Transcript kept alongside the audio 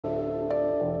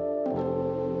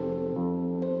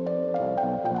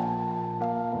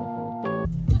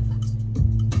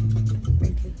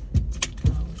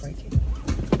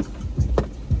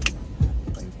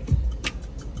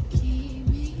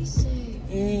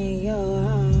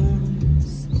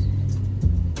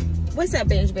What's up,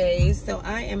 Binge Bays? So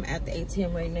I am at the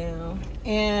ATM right now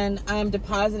and I'm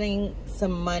depositing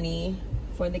some money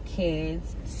for the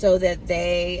kids so that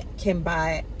they can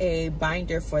buy a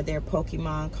binder for their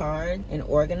Pokemon card and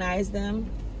organize them.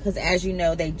 Because as you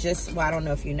know, they just, well, I don't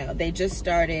know if you know, they just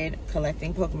started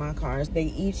collecting Pokemon cards. They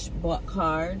each bought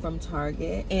cards from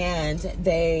Target. And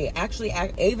they actually,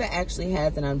 Ava actually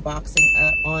has an unboxing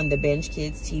up on the Binge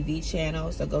Kids TV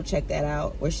channel. So go check that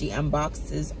out, where she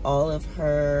unboxes all of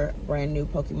her brand new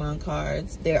Pokemon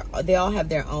cards. They all have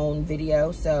their own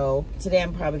video. So today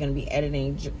I'm probably going to be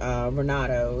editing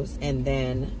Renato's, and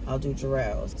then I'll do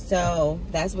Jarrell's. So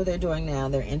that's what they're doing now.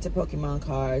 They're into Pokemon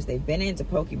cards. They've been into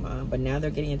Pokemon, but now they're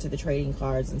getting into the trading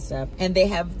cards and stuff. And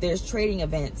there's trading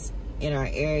events in our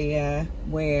area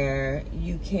where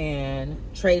you can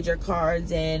trade your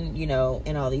cards in, you know,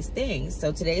 and all these things.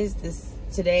 So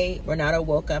today Renato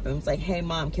woke up and was like, hey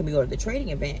mom, can we go to the trading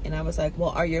event? And I was like, well,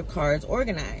 are your cards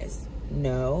organized?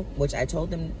 No, which I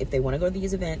told them if they want to go to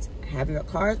these events, have your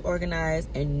cards organized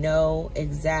and know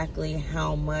exactly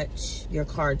how much your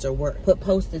cards are worth. Put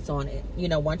post-its on it. You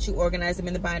know, once you organize them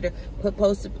in the binder, put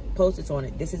post-its on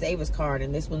it. This is Ava's card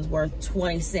and this one's worth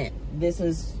 20 cents. This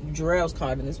is Jarrell's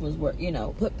card and this one's worth, you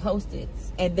know, put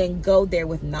post-its and then go there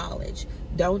with knowledge.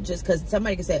 Don't just, because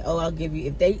somebody can say, oh, I'll give you,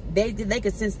 if they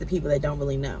could sense the people that don't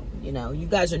really know, you know, you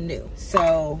guys are new.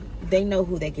 So they know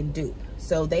who they can dupe.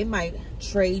 So they might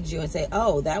trade you and say,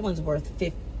 oh, that one's worth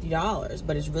 $50,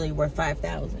 but it's really worth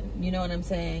 $5,000. You know what I'm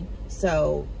saying?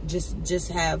 So just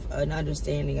have an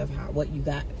understanding of what you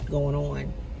got going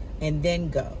on and then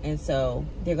go. And so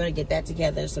they're going to get that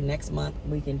together. So next month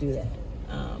we can do that.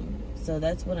 So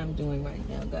that's what I'm doing right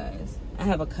now, guys. I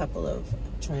have a couple of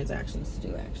transactions to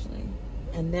do actually.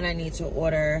 And then I need to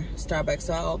order Starbucks.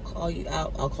 So I'll call you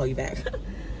back.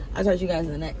 I'll talk to you guys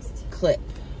in the next clip.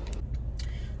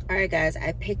 All right, guys,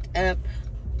 I picked up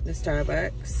the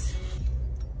Starbucks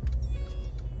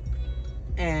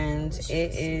and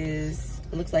it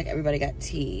looks like everybody got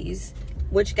teas,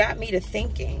 which got me to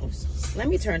thinking, let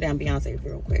me turn down Beyonce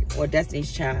real quick, or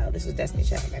Destiny's Child. This was Destiny's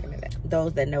Child back in the day.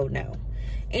 Those that know.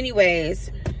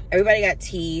 Anyways, everybody got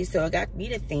teas, so it got me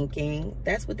to thinking,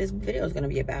 that's what this video is gonna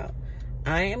be about.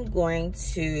 I am going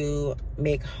to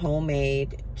make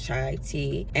homemade chai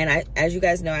tea. And as you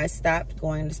guys know, I stopped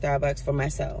going to Starbucks for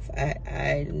myself.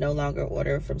 I no longer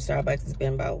order from Starbucks. It's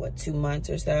been about, what, 2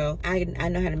 months or so. I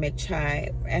know how to make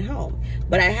chai at home,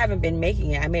 but I haven't been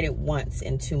making it. I made it once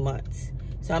in 2 months.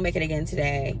 So I'll make it again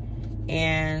today.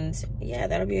 And yeah,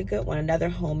 that'll be a good one. Another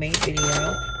homemade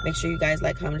video. Make sure you guys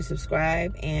like, comment, and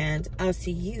subscribe. And I'll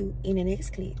see you in the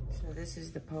next clip. This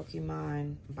is the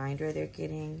Pokemon binder they're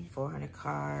getting, 400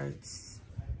 cards.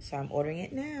 So I'm ordering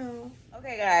it now.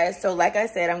 Okay guys, so like I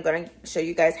said, I'm gonna show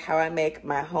you guys how I make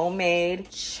my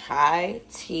homemade chai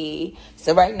tea.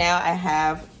 So right now I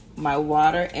have my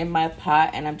water in my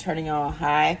pot and I'm turning it on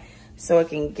high so it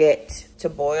can get to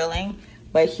boiling.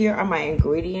 But here are my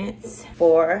ingredients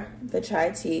for the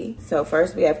chai tea. So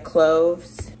first we have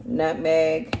cloves,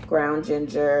 nutmeg, ground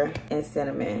ginger, and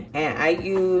cinnamon. And I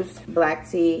use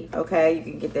black tea, okay? You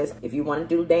can get this, if you want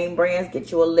to do name brands, get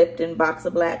you a Lipton box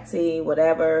of black tea,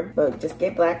 whatever. But just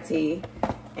get black tea.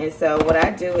 And so what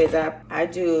I do is I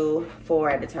do 4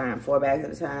 at a time, 4 bags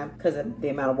at a time, because of the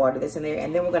amount of water that's in there.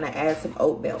 And then we're gonna add some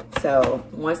oat milk. So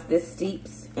once this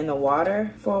steeps in the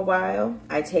water for a while,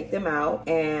 I take them out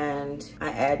and I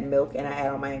add milk and I add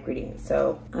all my ingredients.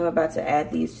 So I'm about to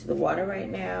add these to the water right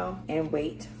now and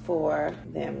wait for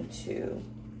them to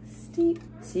steep.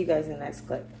 See you guys in the next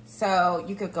clip. So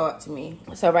you could go up to me.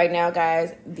 So right now,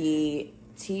 guys, the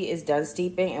tea is done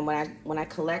steeping, and when I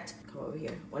collect, come over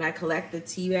here. When I collect the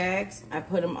tea bags, I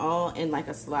put them all in like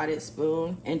a slotted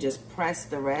spoon and just press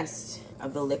the rest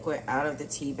of the liquid out of the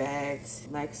tea bags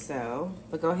like so.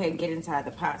 But go ahead and get inside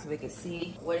the pot so we can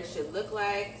see what it should look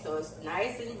like. So it's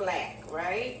nice and black,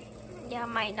 right? Yeah, I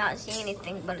might not see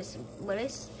anything, but it's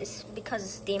because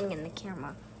it's steaming in the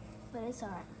camera. But it's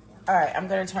alright. All right, I'm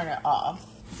gonna turn it off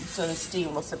so the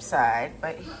steam will subside.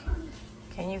 But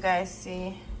can you guys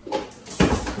see?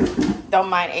 Don't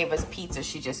mind Ava's pizza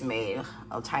she just made,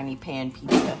 a tiny pan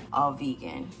pizza, all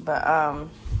vegan. But I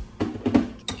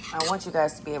want you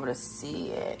guys to be able to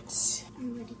see it.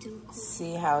 I'm ready to record.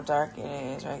 See how dark it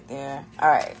is right there. All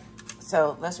right,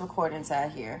 so let's record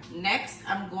inside here. Next,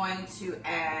 I'm going to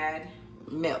add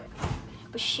milk.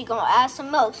 But she gonna add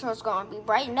some milk, so it's gonna be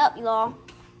brightened up, y'all,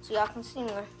 so y'all can see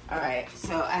her. All right,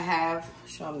 so I have,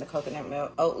 show them the coconut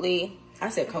milk, Oatly. I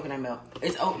said coconut milk.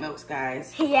 It's oat milk,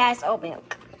 guys. Yeah, it's oat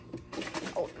milk.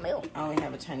 Oat milk. I only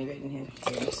have a tiny bit in here,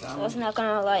 so it's not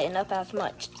gonna lighten up as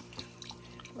much.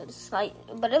 But it's light,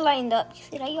 but it lightened up. You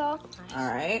see that, y'all? Nice. All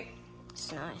right.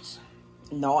 It's nice.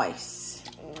 Nice.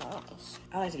 Nice.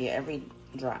 I like to get every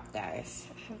drop, guys.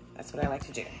 That's what I like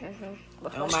to do.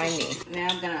 But Don't mind me. Now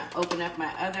I'm gonna open up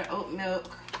my other oat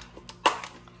milk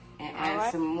and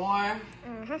add some more.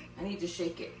 I need to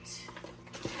shake it.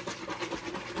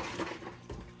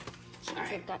 I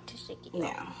forgot to shake it.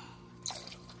 Now.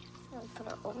 Put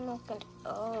our oat milk in.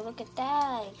 Oh, look at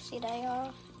that. You see that,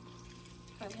 y'all?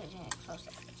 I'm putting it close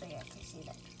up so y'all can see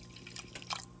that.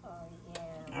 Oh,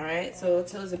 yeah. All right, so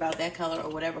tell us about that color or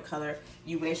whatever color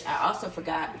you wish. I also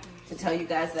forgot to tell you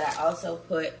guys that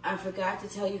I forgot to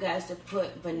tell you guys to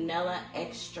put vanilla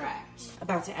extract.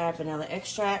 About to add vanilla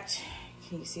extract.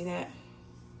 Can you see that?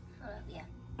 Yeah.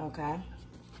 Okay.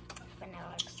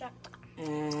 Vanilla extract.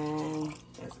 And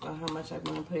that's about how much I'm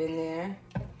gonna put in there.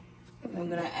 I'm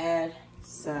gonna add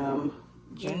some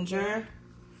ginger.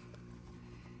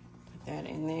 Put that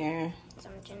in there.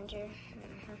 Some ginger.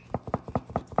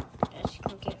 As you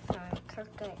can get from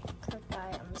Kirkeye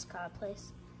on this card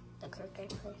place. The Kirkeye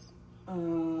place.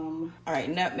 All right,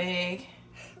 nutmeg.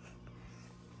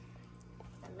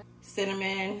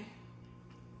 Cinnamon.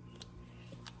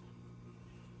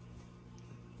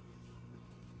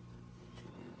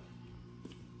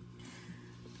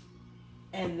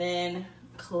 And then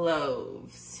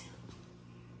cloves.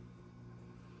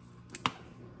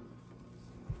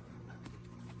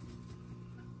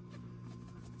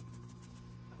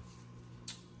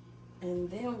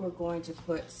 And then we're going to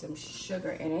put some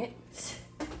sugar in it.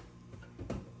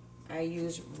 I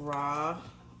use raw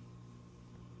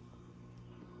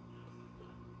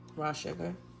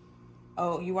sugar.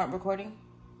 Oh, you weren't recording?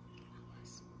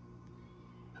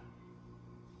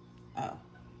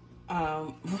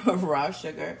 Oh. Raw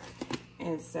sugar.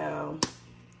 And so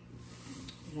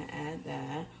I'm gonna add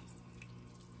that.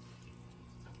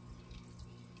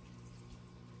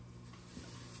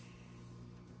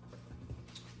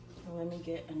 So let me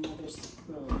get another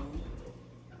spoon.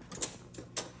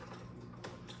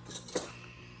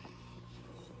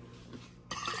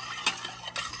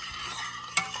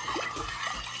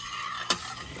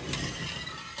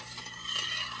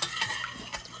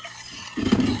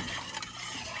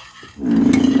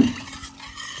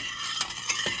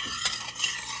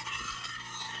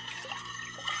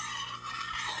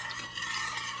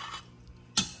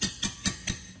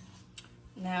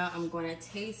 Now I'm going to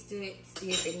taste it,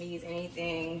 see if it needs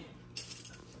anything.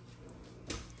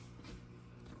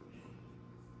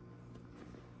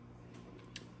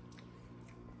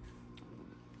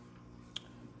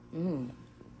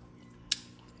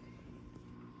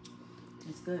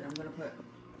 It's good. I'm going to put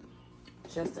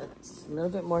just a little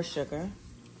bit more sugar.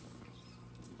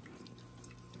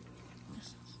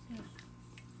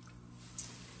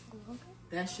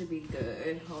 That should be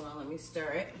good. Hold on, let me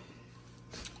stir it.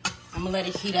 I'm gonna let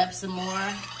it heat up some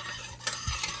more.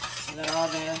 Let all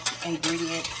the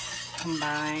ingredients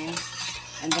combine.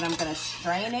 And then I'm gonna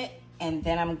strain it, and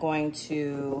then I'm going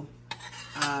to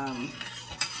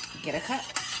get a cup.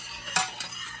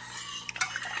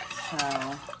 So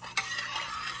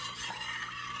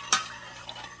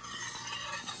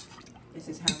this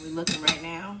is how we're looking right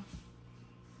now.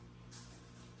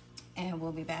 And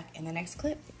we'll be back in the next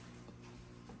clip.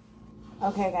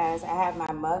 Okay guys, I have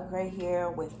my mug right here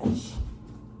with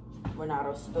a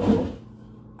Renato stool.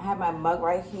 I have my mug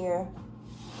right here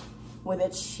with a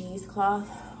cheesecloth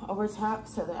over top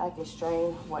so that I can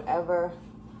strain whatever,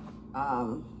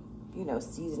 you know,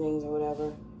 seasonings or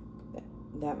whatever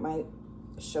that might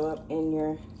show up in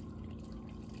your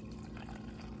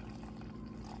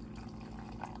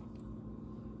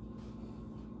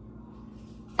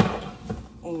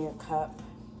cup.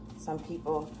 Some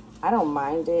people, I don't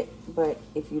mind it, but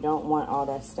if you don't want all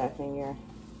that stuff in your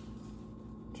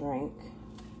drink,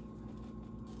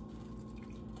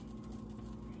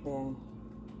 then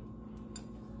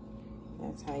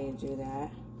that's how you do that.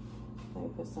 Let me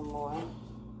put some more.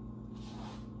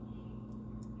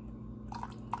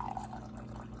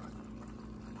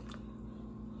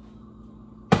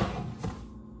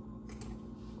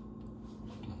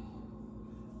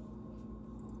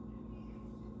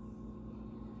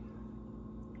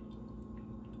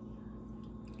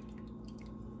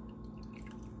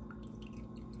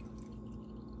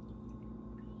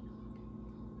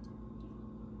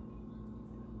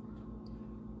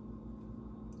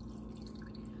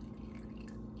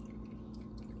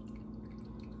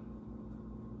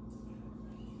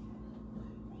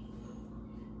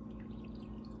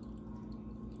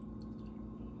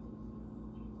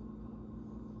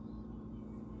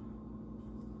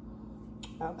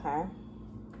 Okay,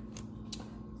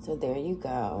 so there you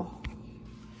go.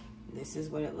 This is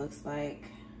what it looks like.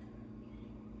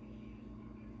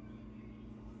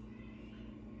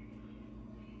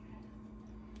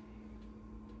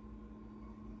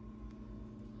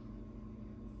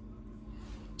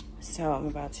 So I'm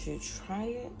about to try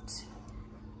it.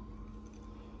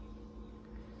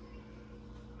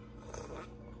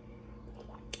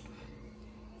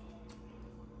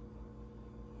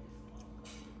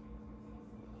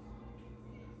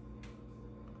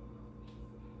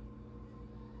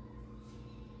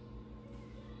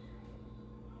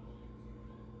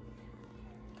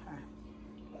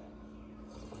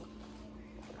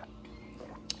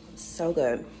 So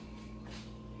good.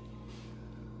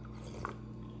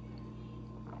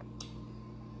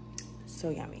 So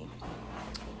yummy.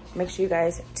 Make sure you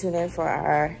guys tune in for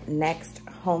our next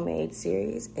homemade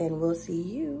series, and we'll see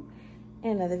you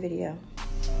in another video.